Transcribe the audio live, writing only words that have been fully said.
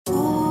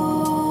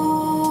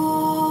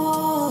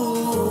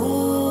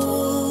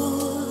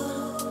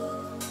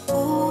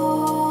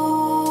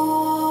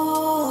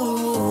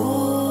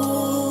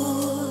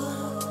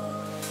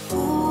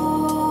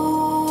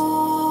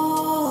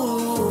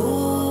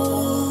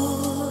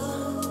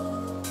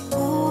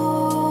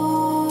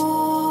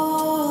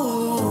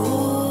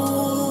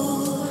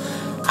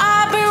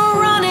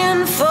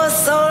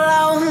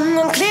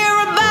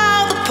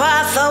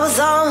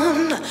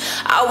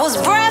I was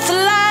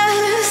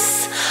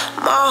breathless,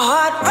 my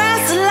heart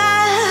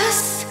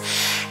restless.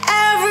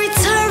 Every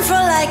turn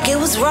felt like it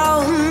was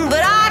wrong,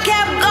 but I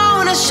kept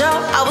going to show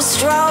I was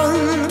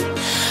strong.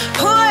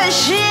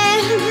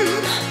 Pushing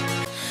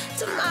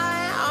to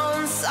my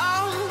own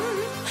soul,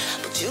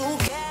 but you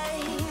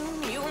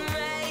came, you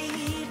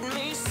made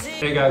me see.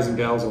 Hey guys and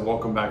gals, and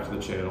welcome back to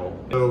the channel.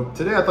 So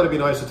today I thought it'd be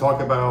nice to talk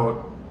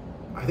about,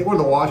 I think one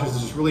of the watches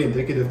is just really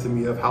indicative to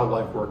me of how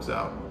life works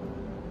out.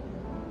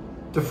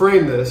 To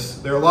frame this,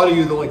 there are a lot of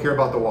you that only care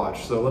about the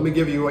watch, so let me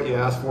give you what you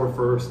asked for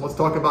first. Let's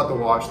talk about the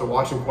watch. The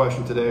watch in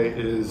question today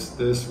is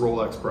this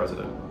Rolex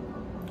President.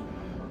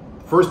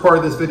 The first part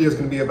of this video is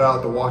going to be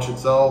about the watch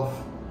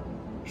itself.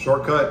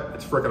 Shortcut,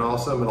 it's freaking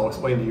awesome, and I'll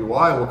explain to you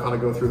why, and we'll kind of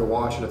go through the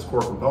watch and its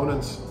core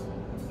components.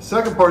 The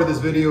second part of this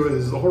video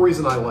is the whole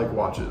reason I like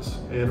watches,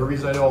 and the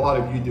reason I know a lot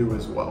of you do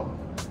as well.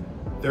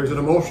 There's an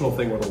emotional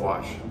thing with a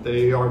watch.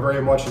 They are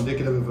very much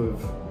indicative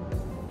of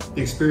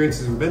the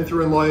experiences we've been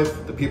through in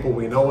life, the people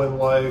we know in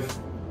life,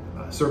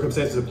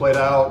 circumstances that played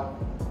out,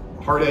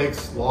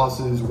 heartaches,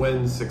 losses,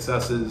 wins,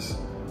 successes,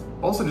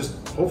 also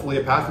just hopefully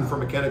a passion for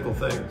mechanical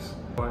things.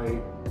 I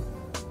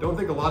don't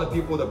think a lot of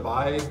people that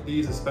buy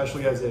these,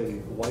 especially as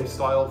a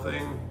lifestyle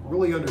thing,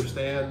 really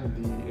understand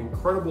the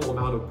incredible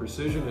amount of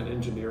precision and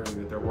engineering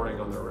that they're wearing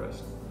on their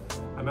wrist.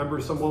 I remember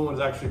someone was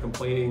actually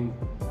complaining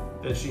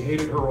that she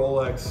hated her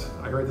Rolex.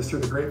 I heard this through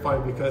the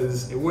grapevine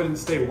because it wouldn't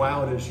stay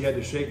wound and she had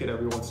to shake it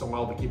every once in a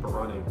while to keep it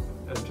running,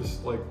 and it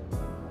just like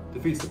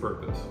defeats the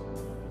purpose.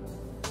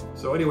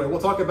 So anyway, we'll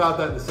talk about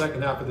that in the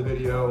second half of the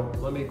video.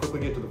 Let me quickly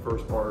get to the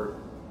first part.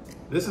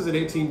 This is an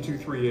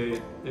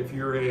 18238. If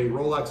you're a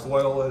Rolex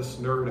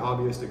loyalist, nerd,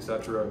 hobbyist,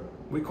 etc.,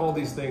 we call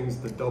these things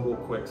the double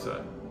quick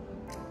set.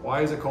 Why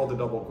is it called the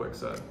double quick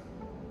set?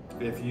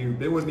 If you've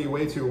been with me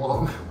way too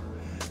long,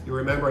 you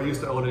remember I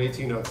used to own an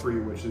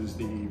 1803, which is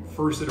the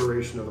first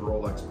iteration of the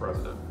Rolex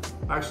President.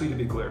 Actually, to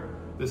be clear,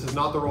 this is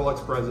not the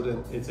Rolex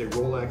President, it's a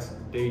Rolex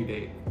Day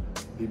Date.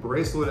 The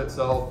bracelet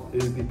itself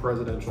is the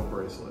presidential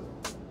bracelet.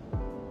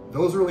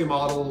 Those early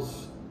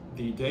models,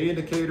 the day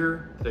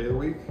indicator, the day of the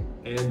week,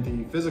 and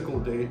the physical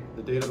date,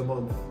 the date of the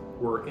month,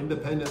 were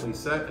independently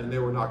set, and they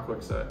were not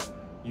quick set.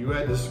 You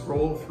had to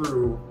scroll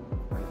through,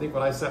 I think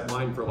when I set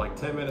mine for like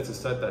 10 minutes to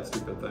set that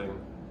stupid thing.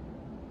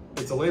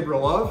 It's a labor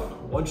of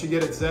love. Once you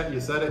get it set, you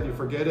set it, you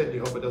forget it,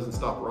 you hope it doesn't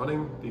stop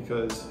running,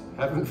 because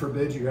heaven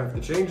forbid you have to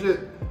change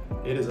it.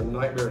 It is a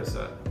nightmare to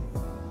set.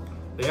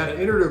 They had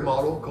an iterative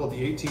model called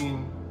the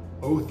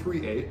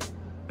 18038,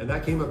 and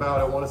that came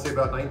about, I want to say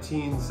about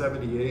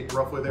 1978,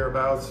 roughly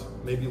thereabouts,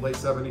 maybe late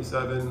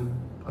 77.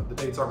 The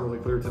dates aren't really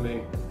clear to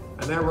me.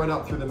 And that ran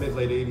up through the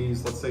mid-late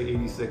 80s, let's say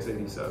 86,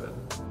 87.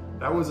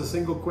 That was a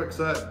single quick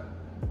set.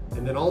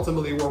 And then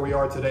ultimately where we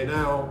are today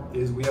now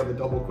is we have a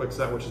double quick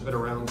set, which has been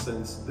around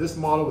since this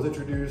model was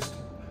introduced.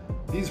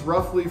 These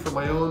roughly, for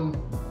my own,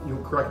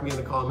 you'll correct me in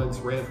the comments,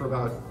 ran for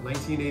about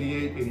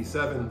 1988,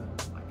 87,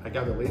 I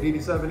gather late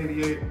 87,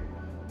 88.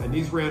 And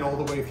these ran all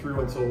the way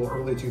through until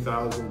early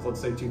 2000s, let's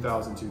say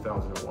 2000,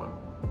 2001.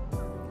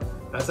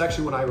 That's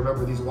actually when I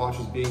remember these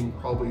watches being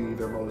probably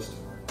their most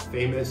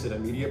famous in a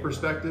media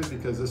perspective,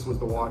 because this was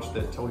the watch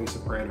that Tony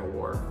Soprano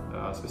wore.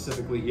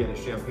 Specifically, he had a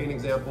champagne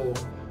example.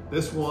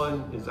 This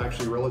one is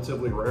actually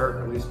relatively rare,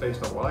 at least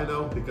based on what I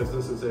know, because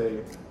this is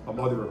a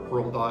mother of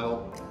pearl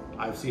dial.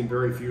 I've seen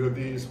very few of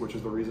these, which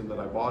is the reason that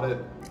I bought it.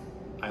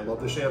 I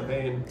love the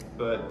champagne,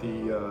 but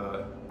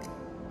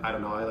I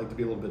don't know, I like to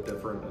be a little bit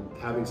different,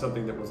 and having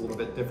something that was a little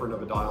bit different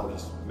of a dial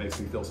just makes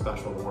me feel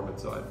special and warm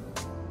inside.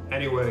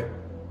 Anyway,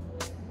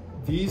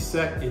 these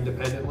set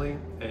independently,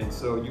 and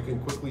so you can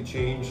quickly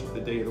change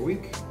the day of the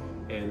week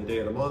and the day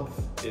of the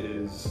month. It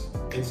is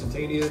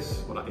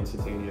instantaneous, well not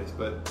instantaneous,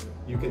 but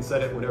you can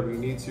set it whenever you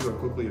need to and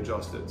quickly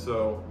adjust it.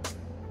 So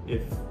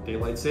if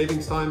daylight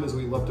savings time, as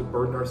we love to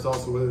burden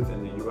ourselves with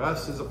in the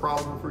US, is a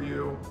problem for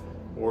you,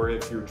 or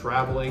if you're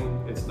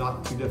traveling, it's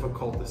not too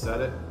difficult to set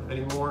it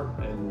anymore,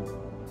 and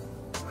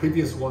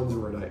previous ones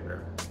were a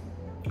nightmare.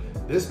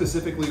 This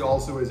specifically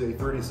also is a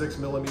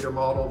 36mm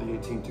model, the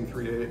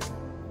 18238.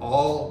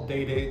 All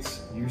day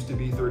dates used to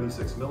be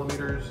 36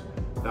 millimeters.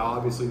 Now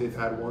obviously they've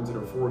had ones that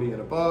are 40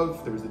 and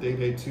above. There's the Day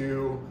Date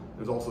 2,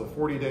 there's also the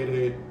 40 Day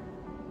Date.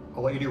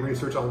 I'll let you do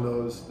research on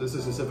those. This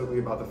is specifically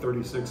about the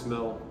 36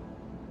 mil.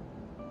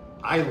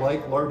 I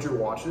like larger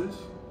watches.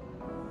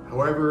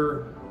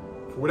 However,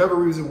 for whatever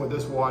reason with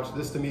this watch,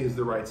 this to me is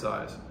the right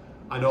size.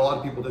 I know a lot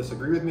of people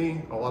disagree with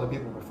me. A lot of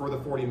people prefer the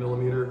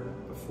 40mm.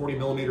 The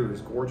 40mm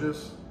is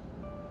gorgeous.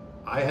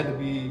 I had to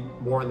be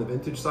more on the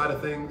vintage side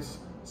of things.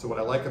 So what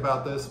I like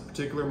about this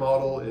particular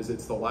model is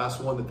it's the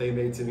last one that they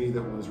made to me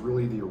that was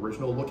really the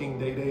original looking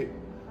Day Date.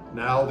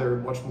 Now they're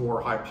much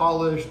more high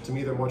polished. To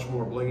me, they're much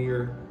more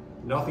blingier.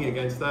 Nothing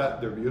against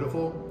that, they're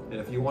beautiful. And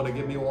if you want to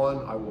give me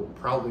one, I will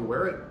proudly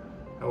wear it.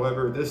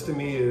 However, this to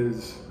me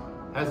has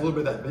a little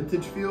bit of that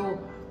vintage feel,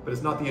 but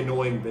it's not the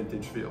annoying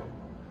vintage feel.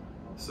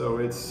 So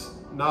it's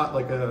not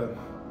like a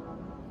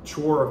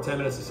chore of 10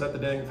 minutes to set the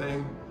dang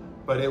thing,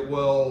 but it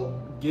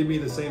will give me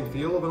the same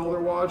feel of an older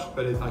watch,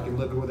 but I can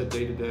live with it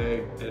day to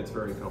day, and it's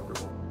very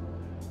comfortable.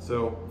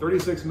 So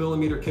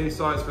 36mm case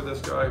size for this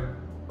guy,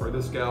 or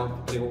this gal,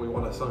 depending on what we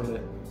want to assign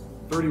it.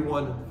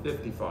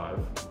 3155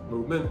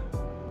 movement.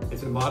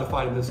 It's been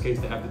modified in this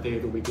case to have the day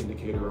of the week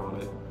indicator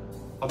on it.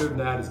 Other than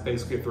that, it's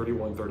basically a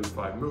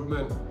 3135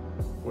 movement,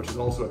 which is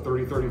also a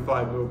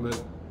 3035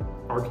 movement.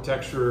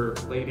 Architecture,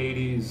 late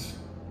 80s,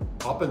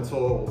 up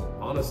until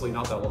honestly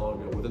not that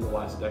long ago, within the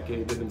last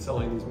decade, they've been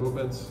selling these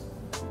movements.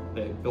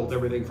 They built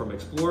everything from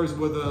Explorers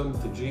with them,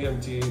 to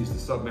GMTs, to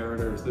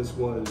Submariners. This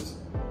was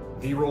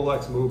the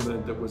Rolex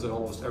movement that was in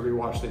almost every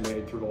watch they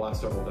made through the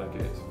last several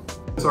decades.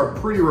 These are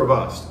pretty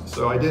robust.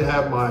 So I did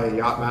have my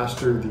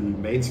Yacht-Master, the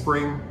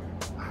mainspring.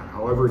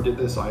 However it did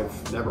this,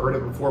 I've never heard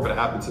of it before, but it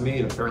happened to me,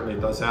 and apparently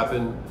it does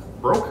happen,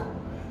 broke.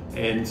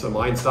 And so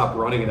mine stopped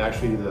running, and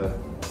actually the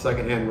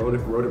secondhand rode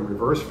in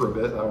reverse for a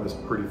bit. That was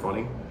pretty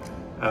funny.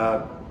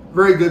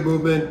 Very good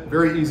movement,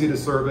 very easy to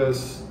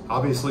service.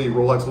 Obviously,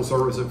 Rolex will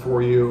service it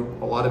for you.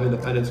 A lot of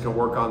independents can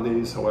work on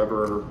these.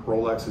 However,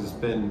 Rolex has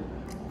been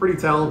pretty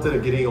talented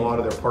at getting a lot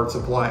of their part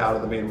supply out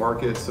of the main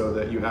market so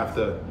that you have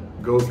to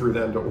go through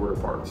them to order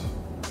parts.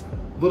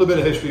 A little bit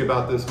of history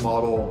about this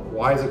model.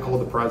 Why is it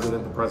called the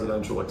President, the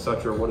Presidential,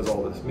 etc.? What does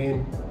all this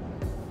mean?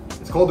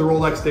 It's called the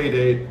Rolex Day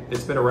Date.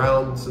 It's been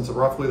around since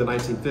roughly the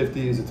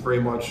 1950s. It's very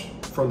much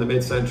from the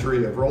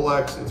mid-century of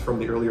Rolex. It's from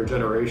the earlier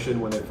generation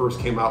when they first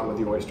came out with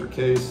the Oyster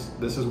case.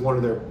 This is one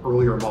of their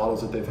earlier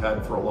models that they've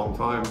had for a long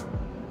time.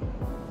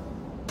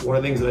 One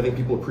of the things that I think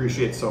people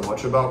appreciate so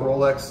much about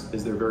Rolex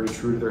is they're very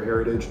true to their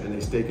heritage and they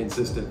stay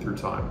consistent through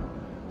time.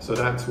 So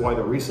that's why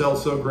the resale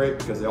is so great,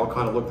 because they all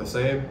kind of look the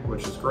same,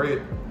 which is great.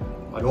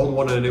 An old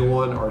one and a new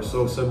one are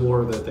so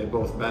similar that they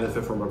both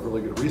benefit from a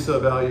really good resale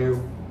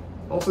value.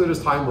 Also, they're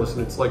just timeless,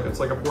 and it's like a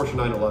Porsche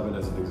 911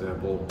 as an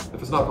example.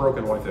 If it's not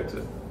broken, why fix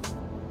it?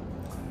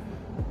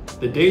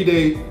 The Day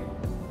Date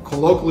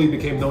colloquially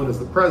became known as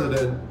the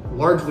President,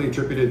 largely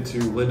attributed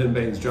to Lyndon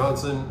Baines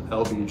Johnson,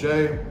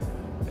 LBJ.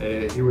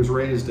 He was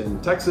raised in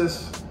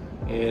Texas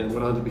and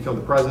went on to become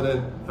the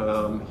president.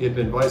 He had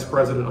been vice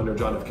president under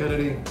John F.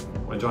 Kennedy.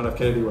 When John F.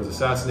 Kennedy was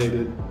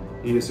assassinated,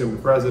 he assumed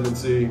the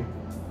presidency.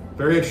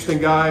 Very interesting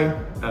guy,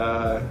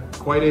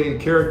 quite a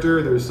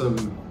character. There's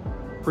some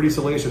pretty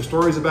salacious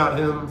stories about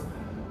him,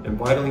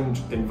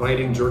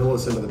 inviting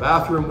journalists into the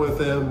bathroom with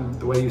him,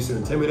 the way he used to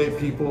intimidate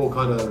people,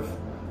 kind of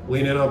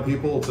lean in on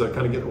people to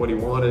kind of get what he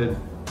wanted.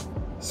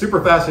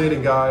 Super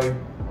fascinating guy,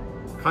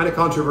 kind of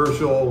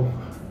controversial.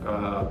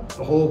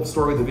 The whole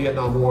story of the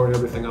Vietnam War and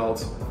everything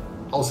else,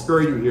 I'll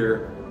spare you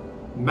here.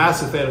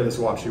 Massive fan of this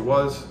watch he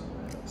was.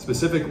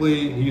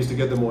 Specifically, he used to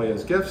give them away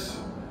as gifts.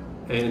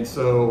 And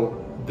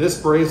so this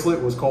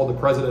bracelet was called the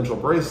Presidential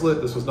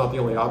Bracelet. This was not the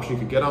only option you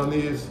could get on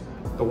these.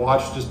 The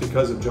watch, just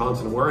because of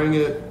Johnson wearing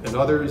it and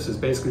others, has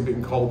basically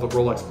been called the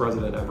Rolex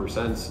President ever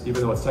since,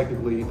 even though it's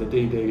technically the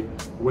Day Date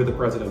with the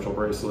Presidential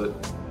Bracelet.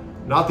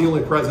 Not the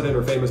only president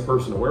or famous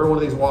person to wear one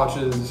of these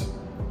watches.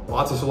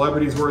 Lots of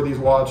celebrities wear these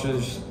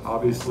watches,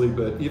 obviously,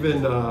 but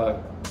even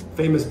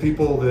famous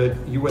people that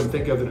you wouldn't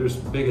think of that are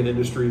just big in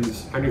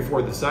industries. Henry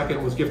Ford II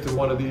was gifted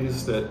one of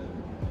these that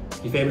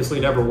he famously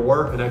never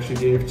wore and actually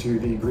gave to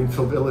the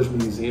Greenfield Village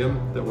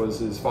Museum. That was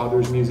his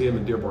father's museum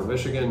in Dearborn,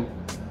 Michigan.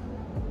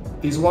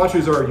 These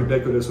watches are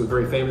ubiquitous with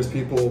very famous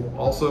people,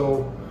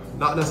 also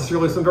not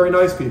necessarily some very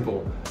nice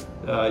people.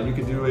 You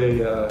could do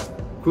a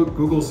quick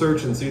Google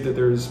search and see that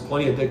there's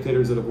plenty of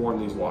dictators that have worn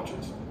these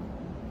watches.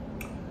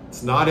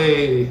 It's not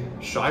a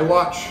shy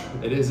watch.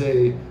 It is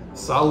a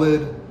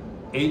solid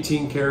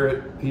 18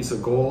 karat piece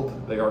of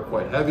gold. They are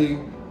quite heavy.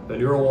 The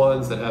newer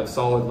ones that have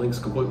solid links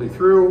completely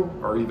through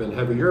are even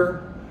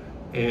heavier.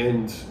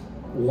 And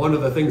one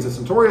of the things that's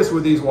notorious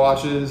with these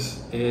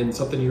watches, and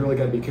something you really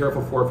got to be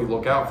careful for if you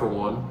look out for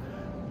one,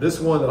 this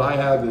one that I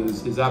have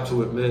is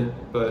absolute mint,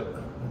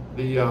 but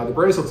the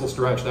bracelets will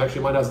stretch.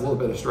 Actually, mine has a little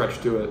bit of stretch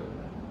to it.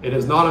 It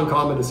is not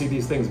uncommon to see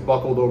these things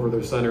buckled over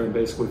their center and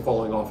basically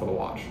falling off of the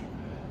watch.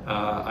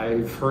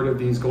 I've heard of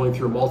these going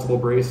through multiple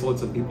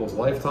bracelets in people's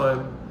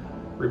lifetime.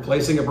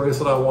 Replacing a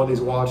bracelet on one of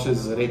these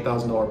watches is an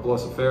 $8,000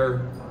 plus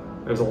affair.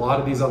 There's a lot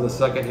of these on the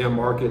secondhand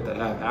market that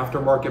have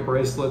aftermarket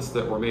bracelets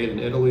that were made in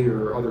Italy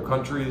or other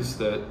countries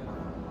that,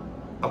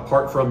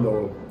 apart from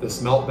the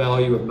smelt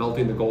value of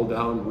melting the gold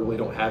down, really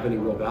don't have any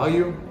real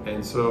value.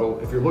 And so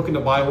if you're looking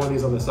to buy one of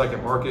these on the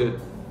second market,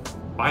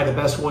 buy the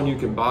best one you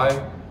can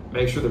buy.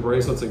 Make sure the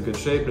bracelet's in good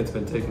shape and it's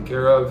been taken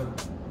care of.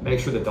 Make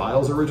sure the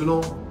dial's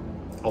original.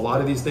 A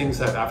lot of these things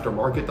have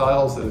aftermarket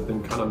dials that have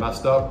been kind of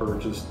messed up or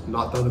just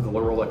not done to the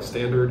Rolex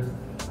standard.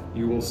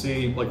 You will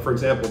see, like for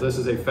example, this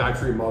is a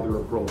factory mother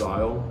of pearl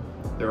dial.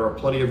 There are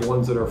plenty of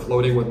ones that are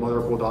floating with mother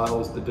of pearl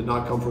dials that did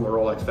not come from the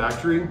Rolex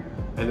factory,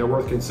 and they're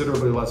worth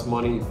considerably less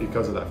money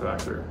because of that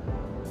factor.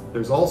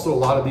 There's also a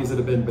lot of these that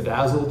have been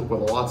bedazzled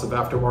with lots of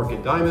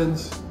aftermarket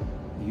diamonds,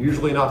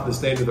 usually not to the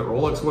standard that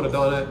Rolex would have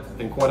done it,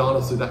 and quite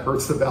honestly, that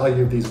hurts the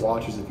value of these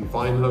watches if you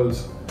find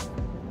those.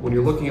 When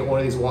you're looking at one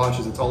of these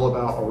watches, it's all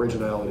about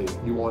originality.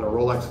 You want a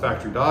Rolex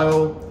factory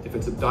dial. If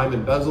it's a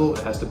diamond bezel,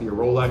 it has to be a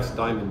Rolex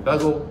diamond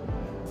bezel.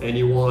 And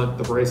you want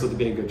the bracelet to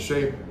be in good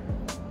shape.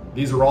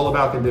 These are all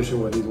about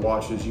condition with these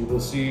watches. You will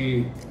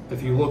see,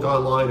 if you look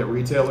online at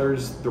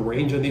retailers, the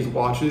range of these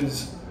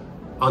watches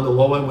on the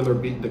low end when they're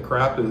beaten to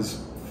crap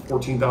is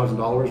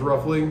 $14,000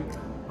 roughly.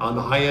 On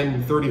the high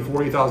end, $30,000,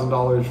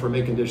 $40,000 for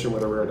mint condition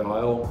with a rare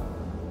dial.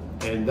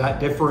 And that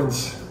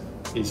difference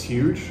is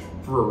huge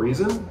for a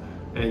reason.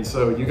 And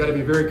so you got to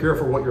be very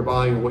careful what you're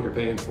buying and what you're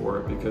paying for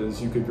it,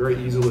 because you could very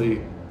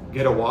easily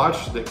get a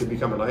watch that could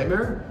become a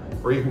nightmare,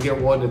 or you can get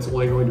one that's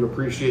only going to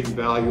appreciate in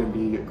value and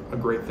be a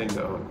great thing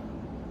to own.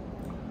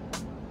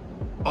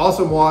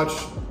 Awesome watch.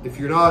 If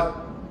you're not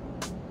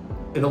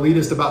an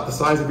elitist about the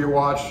size of your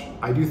watch,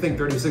 I do think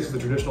 36 is the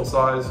traditional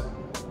size,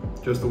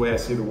 just the way I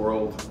see the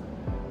world.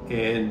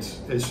 And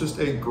it's just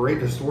a great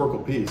historical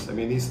piece. I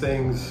mean, these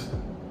things,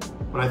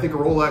 when I think of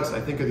Rolex,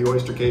 I think of the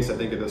oyster case, I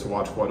think of this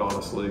watch, quite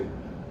honestly.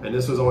 And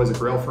this was always a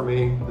grail for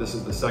me. This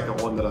is the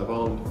second one that I've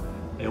owned.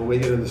 And when we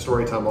get into the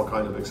story time, I'll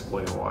kind of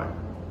explain why.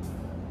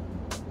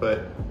 But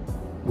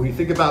when you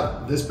think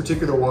about this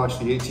particular watch,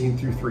 the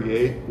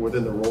 18338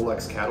 within the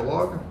Rolex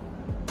catalog,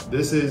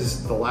 this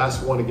is the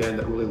last one again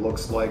that really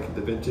looks like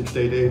the vintage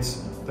day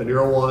dates. The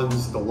newer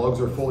ones, the lugs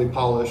are fully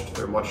polished,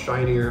 they're much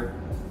shinier.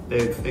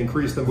 They've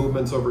increased the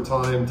movements over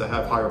time to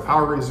have higher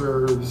power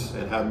reserves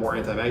and have more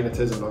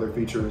anti-magnetism and other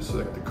features. So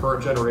the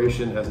current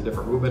generation has a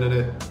different movement in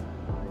it.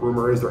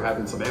 Rumor is they're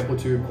having some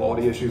amplitude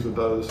quality issues with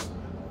those.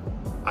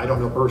 I don't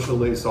know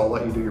personally, so I'll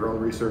let you do your own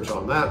research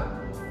on that.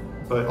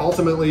 But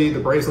ultimately, the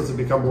bracelets have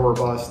become more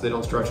robust. They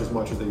don't stretch as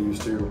much as they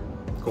used to.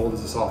 Gold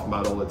is a soft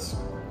metal. It's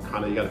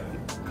kind of, it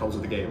comes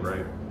with the game,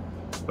 right?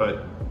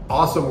 But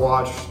awesome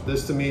watch.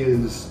 This to me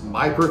is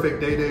my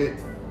perfect day date.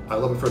 I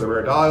love it for the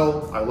rare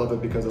dial. I love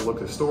it because it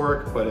looks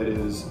historic, but it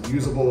is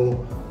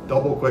usable,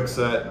 double quick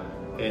set.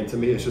 And to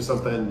me, it's just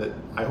something that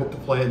I hope to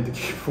plan to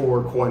keep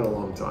for quite a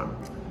long time.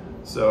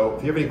 So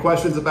if you have any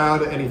questions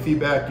about it, any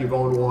feedback, you've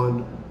owned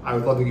one, I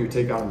would love to get your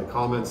take out in the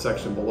comments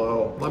section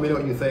below. Let me know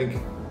what you think.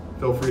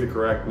 Feel free to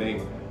correct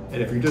me.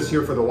 And if you're just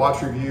here for the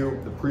watch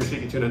review,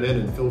 appreciate you tuning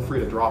in, and feel free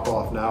to drop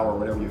off now or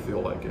whenever you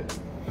feel like it.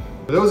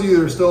 For those of you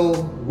that are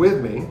still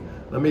with me,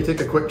 let me take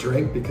a quick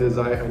drink because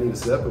I need a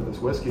sip of this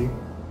whiskey.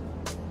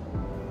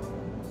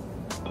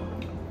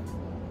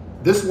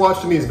 This watch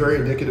to me is very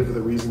indicative of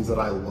the reasons that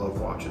I love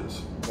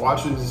watches.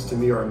 Watches to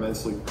me are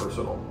immensely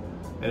personal.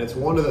 And it's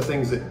one of the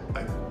things that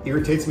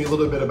irritates me a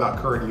little bit about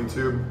current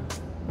YouTube.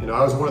 You know,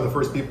 I was one of the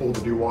first people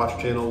to do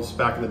watch channels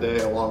back in the day,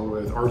 along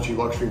with Archie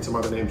Luxury and some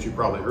other names you've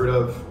probably heard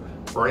of,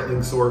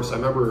 Breitling Source. I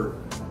remember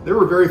there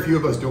were very few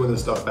of us doing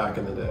this stuff back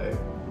in the day.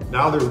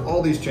 Now there's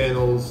all these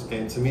channels,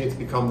 and to me it's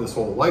become this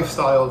whole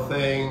lifestyle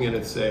thing, and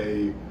it's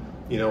a,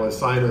 you know, a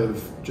sign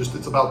of just,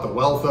 it's about the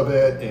wealth of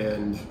it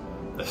and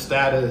the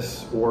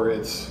status, or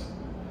it's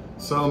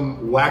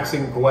some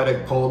waxing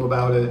poetic poem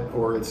about it,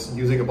 or it's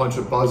using a bunch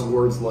of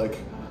buzzwords like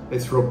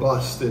it's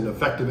robust and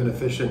effective and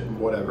efficient and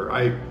whatever.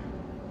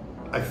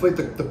 I feel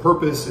like the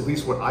purpose, at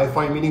least what I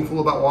find meaningful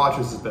about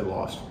watches, has been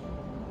lost.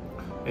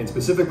 And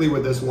specifically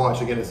with this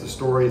watch, again, it's the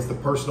story, it's the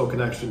personal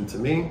connection to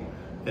me,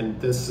 and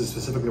this is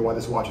specifically why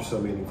this watch is so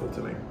meaningful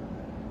to me.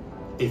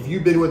 If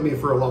you've been with me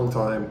for a long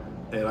time,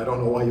 and I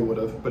don't know why you would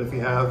have, but if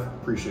you have,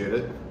 appreciate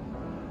it.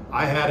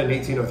 I had an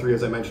 1803,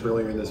 as I mentioned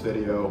earlier in this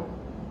video,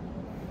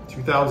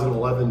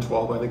 2011,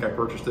 12, I think I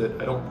purchased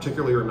it. I don't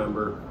particularly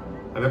remember.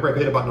 I remember I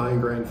paid about $9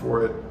 grand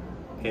for it.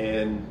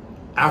 And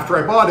after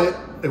I bought it,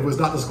 it was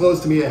not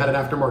disclosed to me. It had an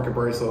aftermarket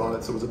bracelet on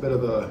it. So it was a bit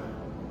of a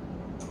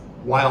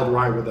wild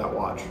ride with that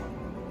watch.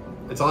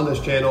 It's on this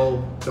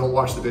channel. Don't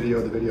watch the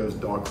video. The video is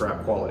dog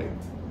crap quality.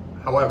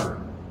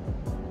 However,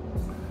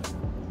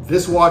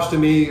 this watch to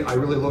me, I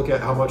really look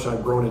at how much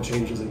I've grown and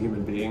changed as a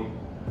human being.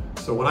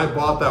 So when I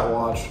bought that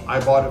watch,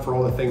 I bought it for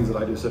all the things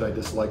that I just said I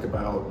dislike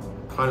about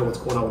kind of what's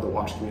going on with the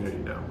watch community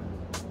now.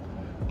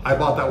 I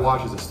bought that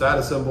watch as a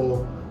status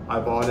symbol. I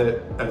bought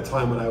it at a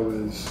time when I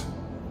was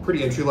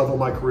pretty entry level in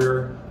my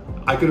career.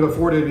 I could have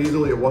afforded it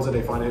easily. It wasn't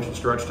a financial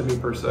stretch to me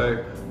per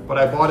se, but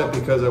I bought it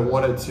because I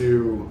wanted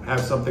to have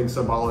something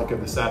symbolic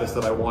of the status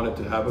that I wanted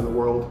to have in the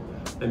world.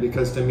 And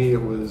because to me,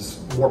 it was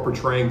more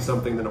portraying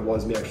something than it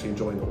was me actually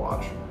enjoying the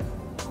watch.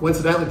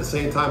 Coincidentally, at the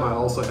same time, I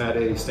also had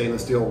a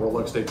stainless steel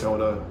Rolex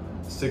Daytona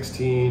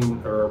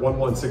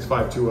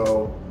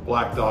 116520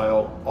 black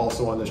dial,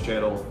 also on this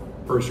channel.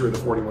 First year of the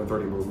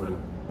 4130 movement.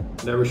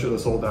 Never should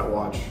have sold that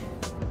watch.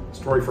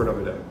 Story for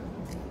another day.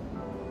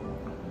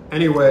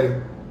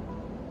 Anyway,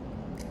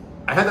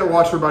 I had that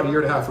watch for about 1.5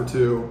 years or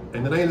 2,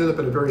 and then I ended up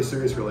in a very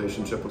serious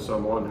relationship with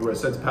someone who has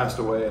since passed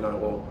away, and I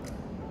will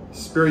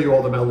spare you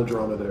all the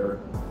melodrama there.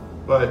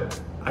 But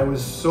I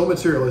was so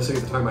materialistic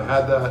at the time I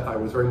had that. I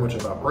was very much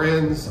about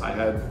brands.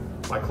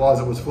 My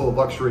closet was full of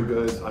luxury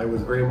goods. I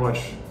was very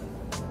much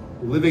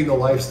living the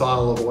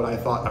lifestyle of what I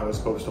thought I was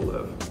supposed to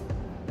live.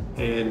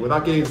 And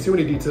without getting into too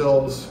many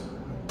details,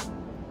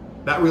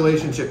 that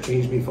relationship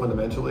changed me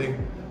fundamentally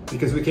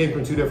because we came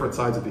from two different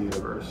sides of the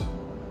universe.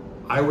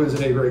 I was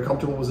in a very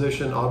comfortable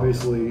position,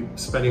 obviously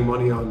spending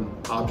money on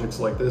objects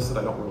like this that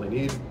I don't really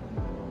need.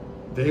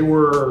 They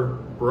were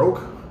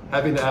broke,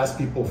 having to ask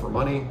people for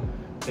money,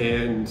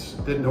 and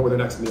didn't know where their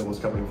next meal was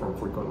coming from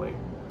frequently.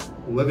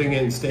 living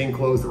in stained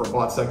clothes that were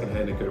bought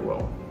secondhand at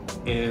Goodwill.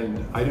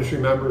 And I just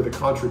remember the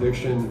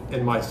contradiction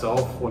in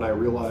myself when I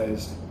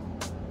realized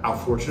how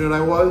fortunate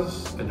I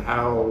was and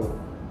how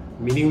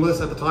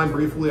meaningless at the time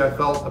briefly I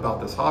felt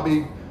about this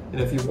hobby. And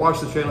if you've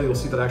watched the channel, you'll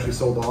see that I actually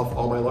sold off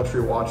all my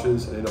luxury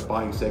watches and ended up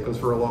buying Seikos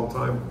for a long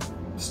time.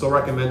 Still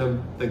recommend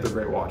them, think they're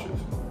great watches.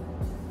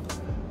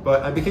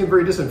 But I became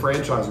very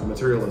disenfranchised with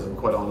materialism,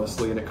 quite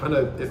honestly, and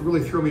it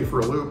really threw me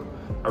for a loop.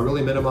 I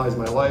really minimized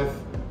my life.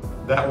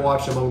 That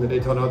watch, among the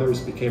Daytona others,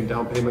 became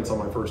down payments on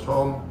my first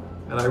home,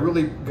 and I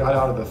really got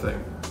out of the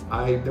thing.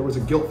 There was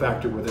a guilt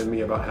factor within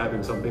me about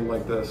having something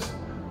like this,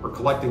 or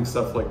collecting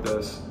stuff like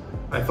this.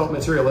 I felt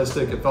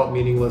materialistic, it felt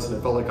meaningless, and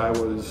it felt like I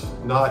was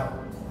not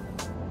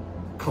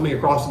coming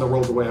across in the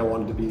world the way I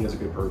wanted to be as a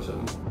good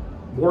person.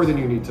 More than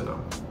you need to know.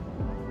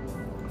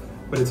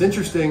 But it's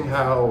interesting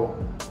how,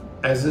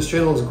 as this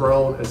channel has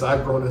grown, as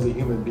I've grown as a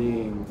human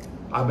being,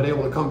 I've been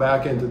able to come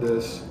back into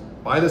this,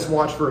 buy this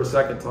watch for a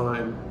second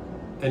time,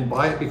 and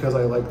buy it because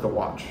I like the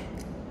watch.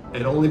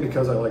 And only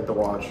because I like the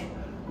watch,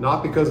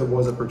 not because of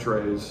what it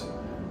portrays.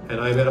 And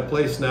I'm at a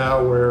place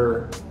now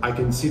where I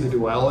can see the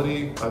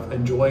duality of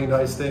enjoying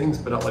nice things,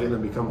 but not letting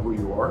them become who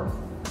you are.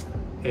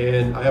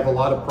 And I have a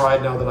lot of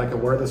pride now that I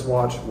can wear this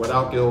watch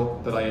without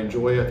guilt, that I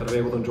enjoy it, that I'm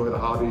able to enjoy the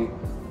hobby.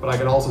 But I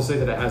can also say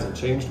that it hasn't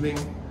changed me.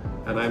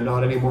 And I'm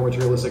not any more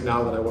materialistic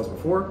now than I was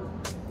before.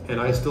 And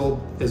I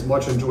still as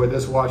much enjoy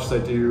this watch as I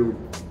do,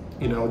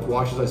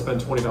 watches I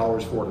spend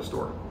 $20 for at a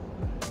store.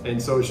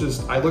 And so it's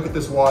just, I look at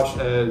this watch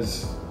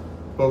as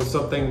both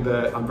something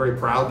that I'm very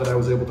proud that I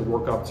was able to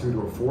work up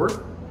to afford.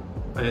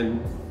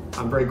 And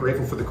I'm very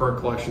grateful for the current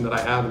collection that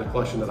I have and the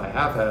collection that I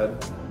have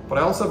had. But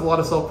I also have a lot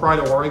of self-pride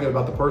in worrying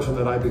about the person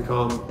that I've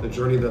become, the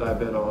journey that I've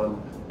been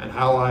on, and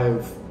how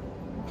I've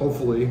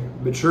hopefully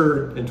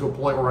matured into a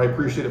point where I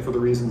appreciate it for the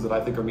reasons that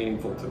I think are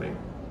meaningful to me.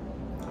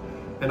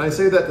 And I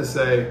say that to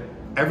say,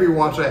 every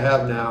watch I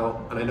have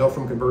now, and I know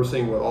from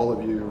conversing with all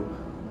of you,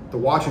 the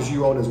watches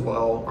you own as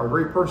well are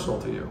very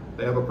personal to you.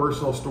 They have a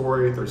personal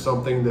story. There's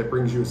something that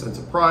brings you a sense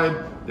of pride.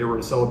 They were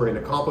to celebrate an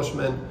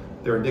accomplishment.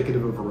 They're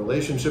indicative of a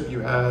relationship you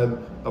had,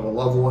 of a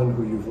loved one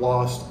who you've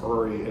lost,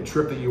 or a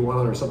trip that you went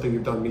on, or something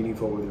you've done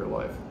meaningful with your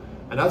life.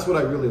 And that's what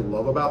I really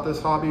love about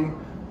this hobby.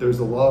 There's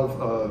the love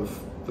of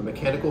the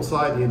mechanical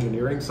side, the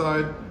engineering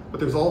side, but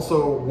there's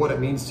also what it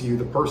means to you,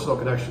 the personal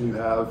connection you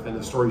have, and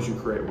the stories you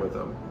create with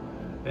them.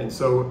 And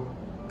so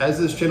as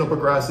this channel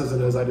progresses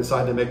and as I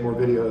decide to make more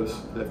videos,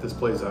 and if this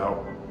plays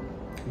out,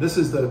 this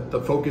is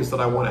the focus that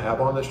I want to have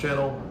on this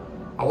channel.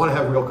 I want to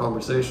have real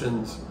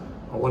conversations.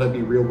 I want to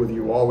be real with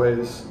you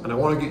always, and I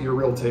want to get your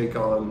real take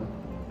on,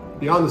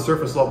 beyond the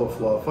surface level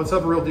fluff, let's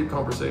have a real deep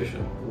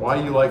conversation. Why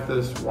do you like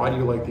this? Why do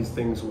you like these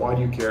things? Why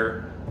do you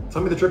care?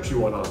 Tell me the trips you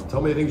went on.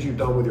 Tell me the things you've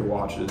done with your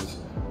watches.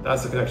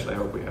 That's the connection I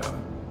hope we have.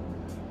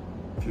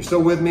 If you're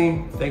still with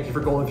me, thank you for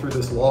going through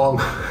this long,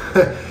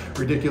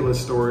 ridiculous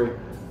story.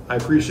 I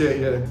appreciate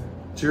you.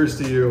 Cheers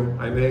to you.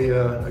 I may,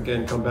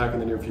 again, come back in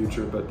the near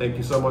future, but thank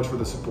you so much for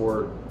the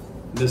support.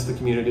 Miss the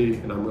community,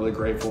 and I'm really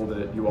grateful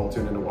that you all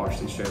tune in to watch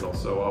these channels.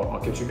 So I'll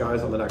catch you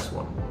guys on the next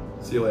one.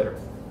 See you later.